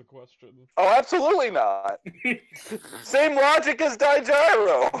this is the question. Oh, absolutely not. Same logic as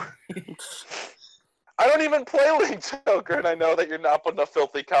Daijiro. I don't even play Link Joker, and I know that you're not putting a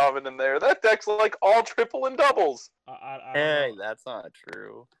filthy common in there. That deck's like all triple and doubles. I don't hey, know. that's not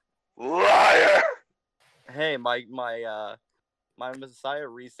true. Liar. Hey, my Messiah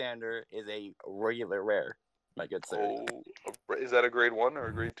Resander is a regular rare, my good sir. Oh, is that a grade 1 or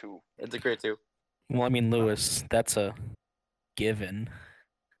a grade 2? It's a grade 2. Well, I mean, Lewis, that's a given.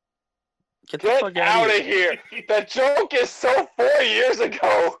 Get Get out of here. That joke is so 4 years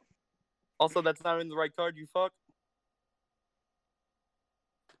ago. Also, that's not in the right card, you fuck.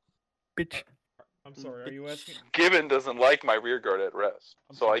 Bitch. I'm sorry, are you asking? Given doesn't like my rear guard at rest,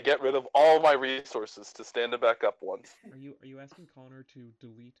 I'm so I sorry. get rid of all my resources to stand it back up once. Are you asking Connor to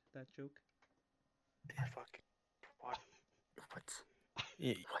delete that joke? Fuck. What? What?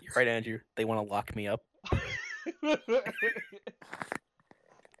 You're right, Andrew. They want to lock me up.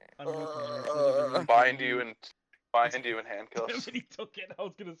 Bind you in handcuffs. And he took it. I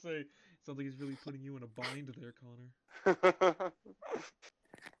was gonna say, sounds like he's really putting you in a bind there, Connor.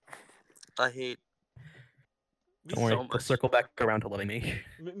 I hate. Me, Don't worry, so they'll much. circle back around to loving me.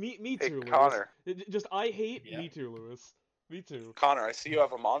 me Hey, too, Lewis. Connor. Just I hate. Yeah. Me too, Lewis. Me too. Connor, I see you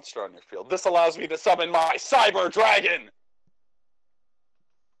have a monster on your field. This allows me to summon my Cyber Dragon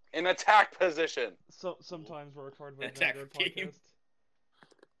in attack position. So sometimes we're a card fight Attack Vanguard team.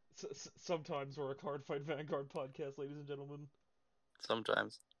 podcast. Sometimes we're a card fight Vanguard podcast, ladies and gentlemen.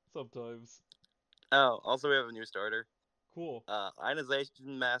 Sometimes. Sometimes. Oh, also we have a new starter. Cool.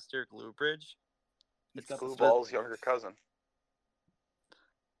 Ionization Master Glue Bridge. He's got Blue the Ball's younger cousin.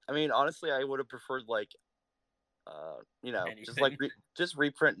 I mean, honestly, I would have preferred like, just like Anything. just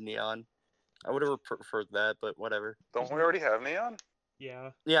reprint Neon. I would have preferred that, but whatever. Don't we already have Neon?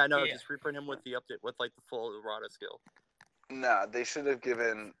 Yeah. Yeah, no, Yeah. just reprint him with the update with like the full errata skill. Nah, they should have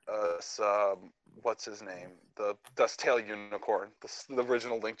given us what's his name, the Dusttail Unicorn, the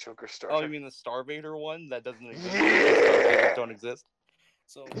original Link Joker starter. Oh, you mean the Starvader one that doesn't exist? Yeah! Starvaders don't exist.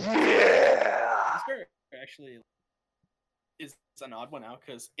 So Yeah. this card actually is an odd one out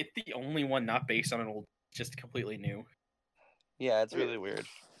because it's the only one not based on an old, just completely new. Yeah, it's really weird.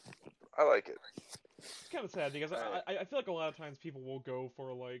 I like it. It's kind of sad because I feel like a lot of times people will go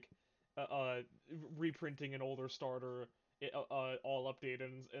for like reprinting an older starter, all updated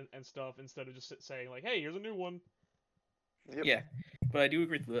and stuff instead of just saying like, hey, here's a new one. Yep. Yeah, but I do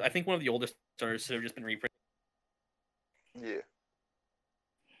agree with I think one of the oldest starters have just been reprinted. Yeah.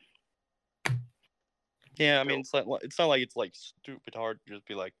 Yeah, I mean, it's not like it's like stupid hard to just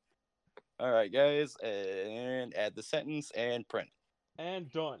be like, all right, guys, and add the sentence and print.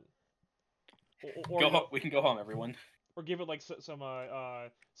 And done. We can go home, everyone. Or give it like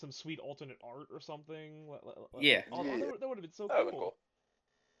some sweet alternate art or something. Yeah. Oh, Yeah. that would have been so That would've been cool.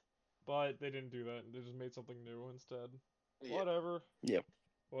 But they didn't do that. They just made something new instead. Yeah. Whatever. Yep.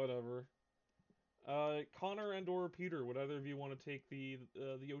 Whatever. Connor and or Peter, would either of you want to take the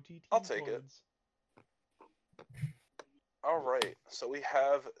OTT I'll take it. cards? All right, so we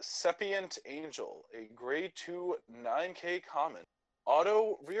have Sapient Angel, a grade 2 9K common.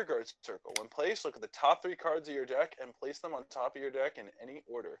 Auto rearguard circle. When placed, look at the top 3 cards of your deck and place them on top of your deck in any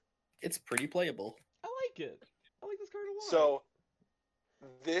order. It's pretty playable. I like it. I like this card a lot. So,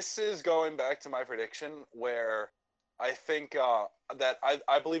 this is going back to my prediction where I think that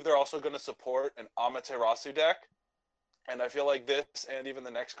I believe they're also going to support an Amaterasu deck. And I feel like this and even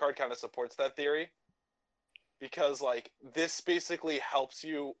the next card kind of supports that theory. Because, like, this basically helps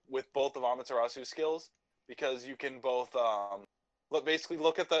you with both of Amaterasu skills. Because you can both, basically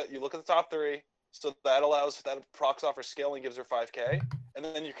look at the top 3. So that procs off her scaling, gives her 5k. And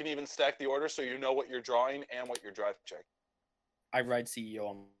then you can even stack the order so you know what you're drawing and what you're drive checking. I ride CEO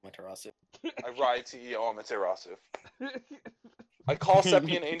on Materasu. I ride CEO Amaterasu. I call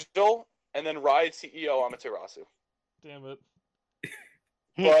Sapient Angel and then ride CEO Amaterasu. Damn it.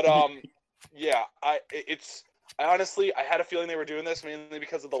 But yeah, I honestly had a feeling they were doing this mainly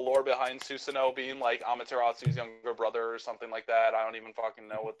because of the lore behind Susanoo being like Amaterasu's younger brother or something like that. I don't even fucking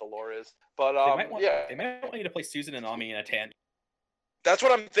know what the lore is. But They might want you to play Susan and Ami in a tandem. That's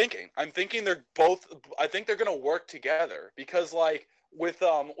what I'm thinking. I'm thinking they're both. I think they're gonna work together because, like, with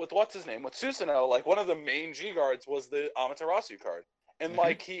what's his name, with Susanoo, like one of the main G guards was the Amaterasu card, and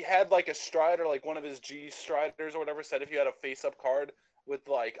like he had like a strider, like one of his G striders or whatever said if you had a face-up card with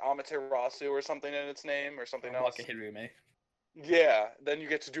like Amaterasu or something in its name or something else, Hirume. yeah, then you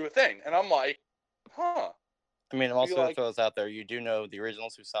get to do a thing. And I'm like, huh. I mean, I'm also like- gonna throw this out there. You do know the original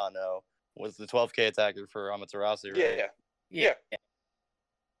Susanoo was the 12k attacker for Amaterasu, right? Yeah.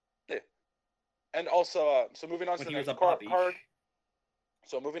 And also, so moving on to When the he was next a Bobby. card.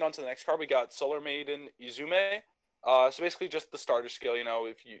 So moving on to the next card, we got Solar Maiden Izume. So basically just the starter skill, you know,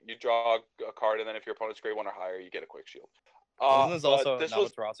 if you draw a card and then if your opponent's grade 1 or higher, you get a quick shield. Wasn't this but also this an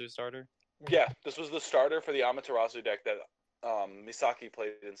was, Amaterasu starter? yeah, this was the starter for the Amaterasu deck that Misaki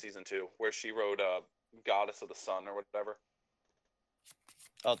played in Season 2, where she wrote Goddess of the Sun or whatever.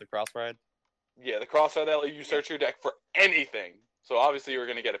 Oh, the cross ride? Yeah, the crossfire that let you search your deck for anything. So obviously you were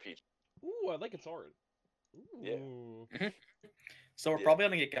going to get a peach. Ooh, I like its art. Ooh. Yeah. So we're Yeah. probably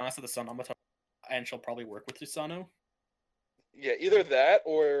gonna get Goddess of the Sun on Materasu, and she'll probably work with Susanoo. Yeah, either that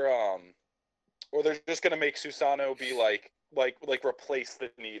or they're just gonna make Susanoo be like replace the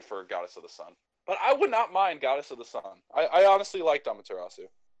need for Goddess of the Sun. But I would not mind Goddess of the Sun. I honestly liked Amaterasu.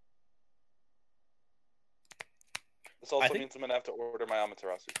 This also think- means I'm gonna have to order my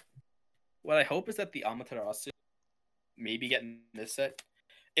Amaterasu. What I hope is that the Amaterasu, maybe getting this set,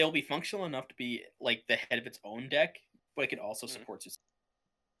 it'll be functional enough to be like the head of its own deck, but it can also support Susanoo.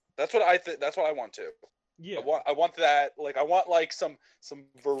 That's what that's what I want too. Yeah. I want that, like I want like some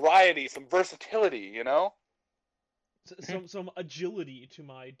variety, some versatility, you know? Some agility to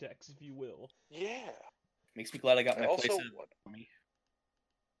my decks, if you will. Yeah. Makes me glad I got I my also place in want- Ami.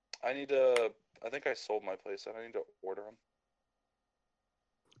 I think I sold my playset. I need to order them.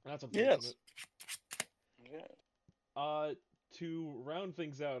 That's Yes. unfortunate. Yeah. To round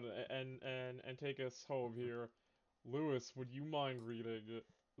things out and take us home here, Lewis, would you mind reading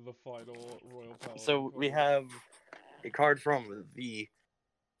the final Royal Paladin So we card? have a card from the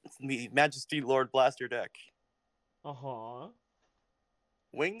Majesty Lord Blaster deck. Uh-huh.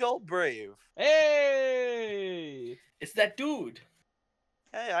 Wingull Brave. Hey! It's that dude.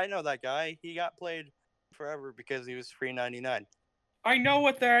 Hey, I know that guy. He got played forever because he was free 99. I know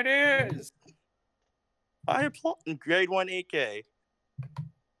what that is. I applaud grade 1 8K.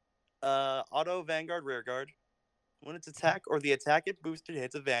 Auto Vanguard Rearguard. When it's attack or the attack it boosted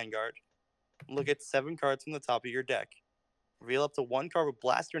hits a Vanguard, look at 7 cards from the top of your deck. Reveal up to 1 card with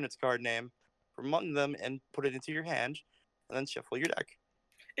Blaster in its card name from among them and put it into your hand, and then shuffle your deck.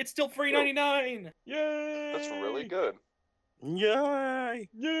 It's still free 99. Yay! That's really good. Yay!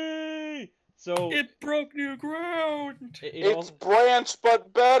 Yay! So It broke new ground. it It's also, Branch,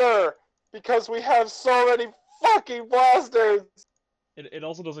 but better because we have so many fucking blasters. it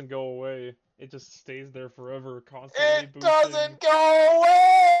also doesn't go away. It just stays there forever, constantly It boosting. doesn't go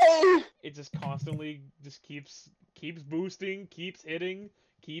away. It just constantly just keeps boosting, keeps hitting,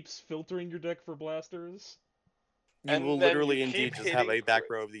 keeps filtering your deck for blasters. You And will then literally you indeed keep just have a hitting back crits.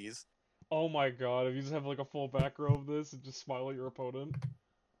 row of these. Oh my god, if you just have like a full back row of this and just smile at your opponent.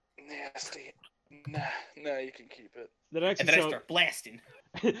 Nasty. Nah, you can keep it. That And actually then I sounds... start blasting.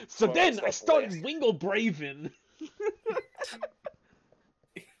 So Well, then it's I not start blasting. Wingull Braven.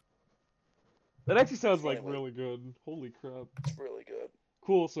 That actually sounds like Finally. really good. Holy crap. It's really good.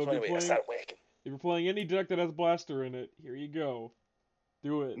 Cool, so So anyway, I started waking. if you're playing any deck that has Blaster in it, here you go.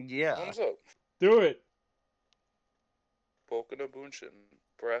 Do it. Yeah. Thumbs up. Do it! Boku no Bunshin.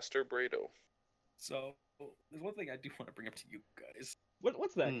 Braster Brado. So there's one thing I do want to bring up to you guys.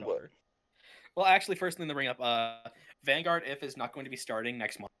 What's that Hmm. color? Well, actually, first thing to bring up, Vanguard If is not going to be starting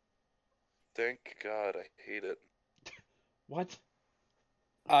next month. Thank God, I hate it. What?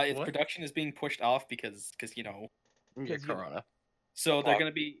 Its What? production is being pushed off because you know. Yeah, Because, you know, Corona. So they're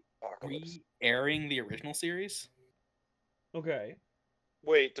going to be Apocalypse. re-airing the original series, Okay.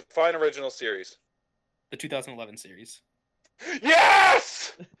 Wait, define original series. the 2011 series.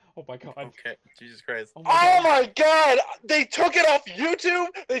 Yes! Oh my god. Okay, Jesus Christ. Oh Oh god. my God! They took it off YouTube.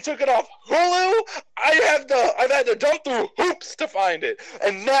 They took it off Hulu. I've had to jump through hoops to find it,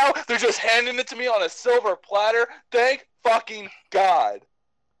 and now they're just handing it to me on a silver platter. Thank fucking God!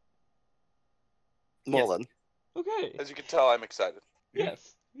 Well Yes. then. Okay. As you can tell, I'm excited.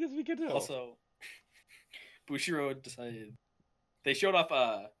 Yes. Yes, we can tell. Also, Bushiroad decided they showed off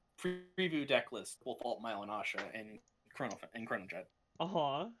a preview deck list both Alt Mile and Asha and Chronojet.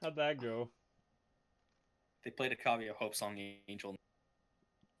 Uh-huh. How'd that go? They played a copy of Hope Song Angel.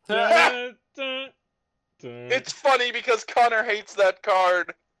 Dun, dun, dun. It's funny because Connor hates that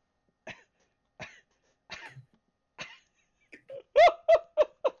card.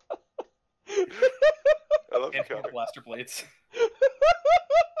 I love you, And Connor. Blaster Blades.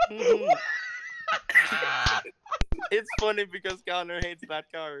 It's funny because Connor hates that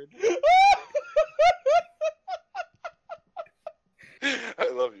card. I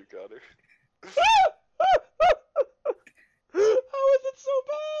love you, Connor. How is it so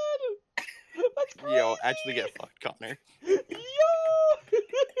bad? That's crazy. Yo, actually get fucked, Connor. Yo!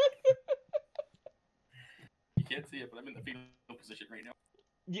 You can't see it, but I'm in the fetal position right now.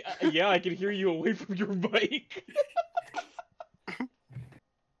 Yeah, I can hear you away from your mic.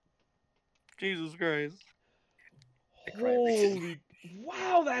 Jesus Christ. I cried recently. Holy,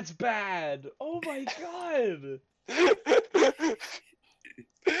 wow, that's bad. Oh my god.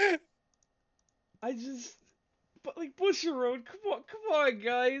 But like Bushiroad, come on,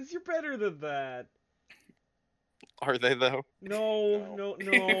 guys, you're better than that. Are they though? No,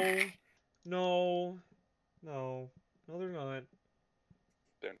 they're not.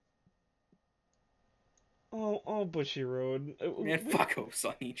 They're- Oh, Bushiroad. Man, fuck Hope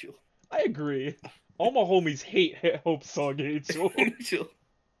Song Angel. I agree. All my homies hate Hope Song Angel. Angel.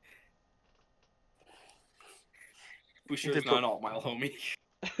 Bushiroad's They not an Alt Mile homie.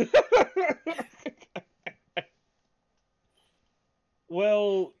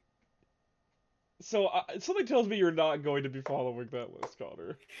 Well, so something tells me you're not going to be following that list,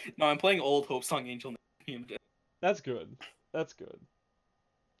 Connor. No, I'm playing old Hope Song Angel. That's good. That's good.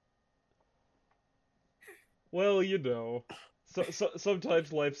 Well, you know,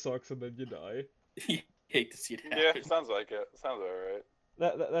 sometimes life sucks and then you die. You hate to see it Yeah, happen. sounds like it. Sounds alright.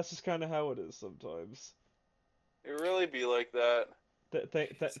 That's just kind of how it is sometimes. It really be like that.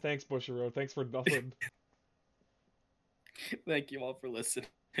 Thanks, Bushiroad. Thanks for nothing. Thank you all for listening.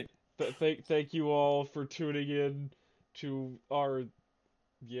 Thank you all for tuning in to our,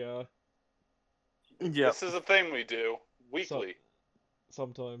 yeah, Yep. This is a thing we do weekly.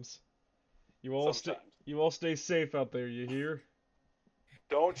 sometimes. You all stay safe out there, you hear?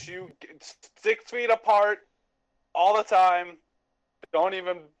 Don't you 6 feet apart all the time.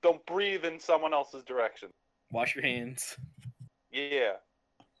 Don't breathe in someone else's direction. Wash your hands. Yeah.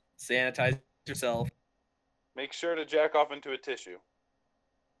 Sanitize yourself. Make sure to jack off into a tissue.